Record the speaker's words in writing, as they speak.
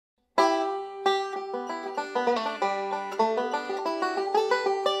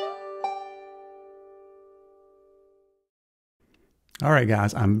All right,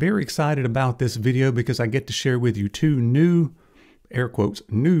 guys, I'm very excited about this video because I get to share with you two new, air quotes,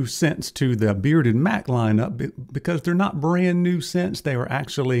 new scents to the Bearded Mack lineup because they're not brand new scents. They were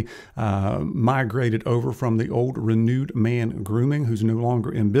actually migrated over from the old Renewed Man Grooming, who's no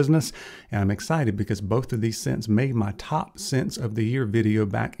longer in business. And I'm excited because both of these scents made my top scents of the year video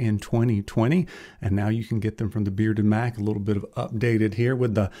back in 2020. And now you can get them from the Bearded Mack, a little bit of updated here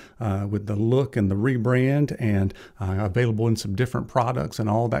with the look and the rebrand, and available in some different products and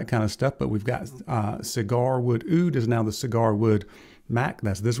all that kind of stuff. But we've got Cigar Wood Oud is now the Cigar Wood Mack,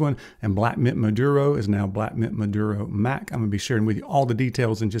 that's this one, and Black Mint Maduro is now Black Mint Maduro Mack. I'm going to be sharing with you all the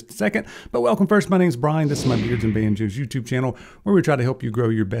details in just a second, but welcome first. My name is Brian. This is my Beards and Banjos YouTube channel where we try to help you grow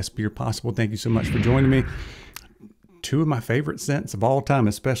your best beard possible. Thank you so much for joining me. Two of my favorite scents of all time,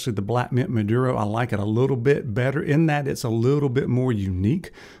 especially the Black Mint Maduro. I like it a little bit better in that it's a little bit more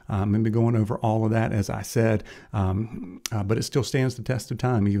unique. I'm going to be going over all of that, as I said, but it still stands the test of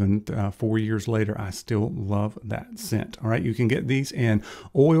time. Even 4 years later, I still love that scent. All right, you can get these in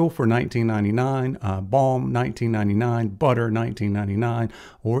oil for $19.99, balm $19.99, butter $19.99,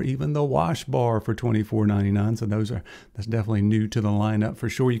 or even the wash bar for $24.99. So that's definitely new to the lineup for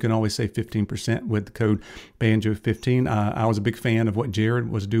sure. You can always save 15% with the code Banjo15. I was a big fan of what Jared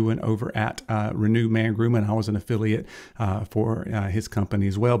was doing over at Renewed Man Grooming. I was an affiliate for his company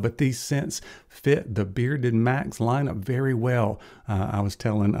as well. But these scents fit the Bearded Mack's lineup very well. I was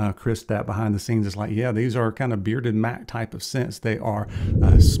telling Chris that behind the scenes. It's like, yeah, these are kind of Bearded Mack type of scents. They are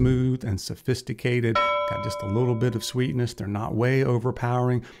smooth and sophisticated. Got just a little bit of sweetness. They're not way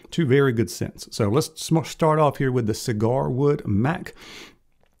overpowering. Two very good scents. So let's start off here with the Cigar Wood Mack.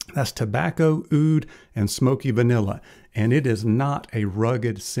 That's tobacco, oud, and smoky vanilla. And it is not a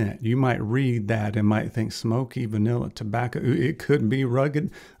rugged scent. You might read that and might think smoky vanilla, tobacco, it could be rugged.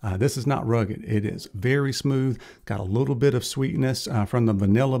 This is not rugged. It is very smooth. Got a little bit of sweetness from the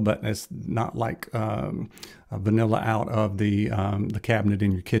vanilla, but it's not like vanilla out of the cabinet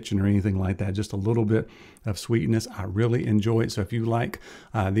in your kitchen or anything like that. Just a little bit of sweetness. I really enjoy it. So if you like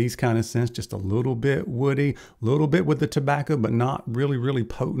these kind of scents, just a little bit woody, a little bit with the tobacco, but not really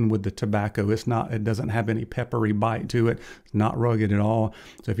potent with the tobacco. It doesn't have any peppery bite to it. It's not rugged at all.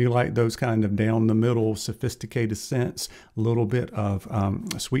 So if you like those kind of down the middle, sophisticated scents, a little bit of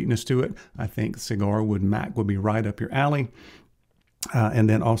sweetness to it, I think Cigar Wood Mack would be right up your alley. And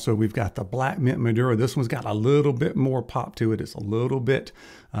then also we've got the Black Mint Maduro. This one's got a little bit more pop to it. It's a little bit,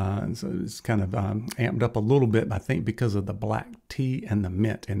 so it's kind of amped up a little bit, I think, because of the black tea and the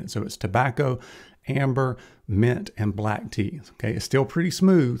mint in it. So it's tobacco, amber, mint, and black tea. Okay, it's still pretty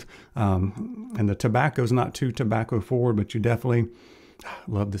smooth. And the tobacco is not too tobacco forward, but you definitely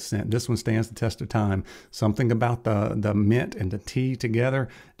love the scent. This one stands the test of time. Something about the mint and the tea together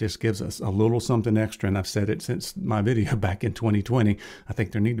just gives us a little something extra. And I've said it since my video back in 2020. I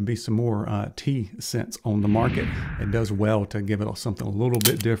think there need to be some more tea scents on the market. It does well to give it something a little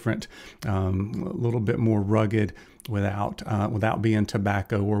bit different, a little bit more rugged, without being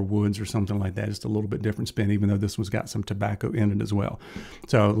tobacco or woods or something like that. Just a little bit different spin, even though this one's got some tobacco in it as well.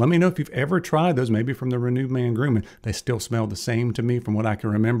 So let me know if you've ever tried those, maybe from the Renewed Man Grooming. They still smell the same to me from what I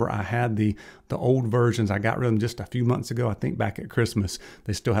can remember. I had the old versions. I got rid of them just a few months ago, I think back at Christmas.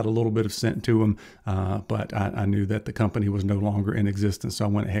 They still had a little bit of scent to them, but I knew that the company was no longer in existence, so I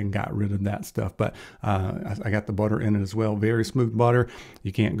went ahead and got rid of that stuff. But I got the butter in it as well. Very smooth butter.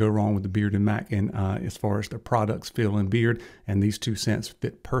 You can't go wrong with the Bearded Mack. And as far as the products feel and beard, and these two scents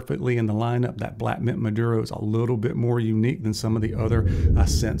fit perfectly in the lineup. That Black Mint Maduro is a little bit more unique than some of the other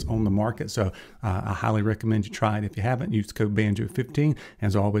scents on the market. So I highly recommend you try it. If you haven't, use code Banjo15.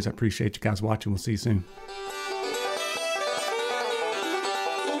 As always, I appreciate you guys watching. We'll see you soon.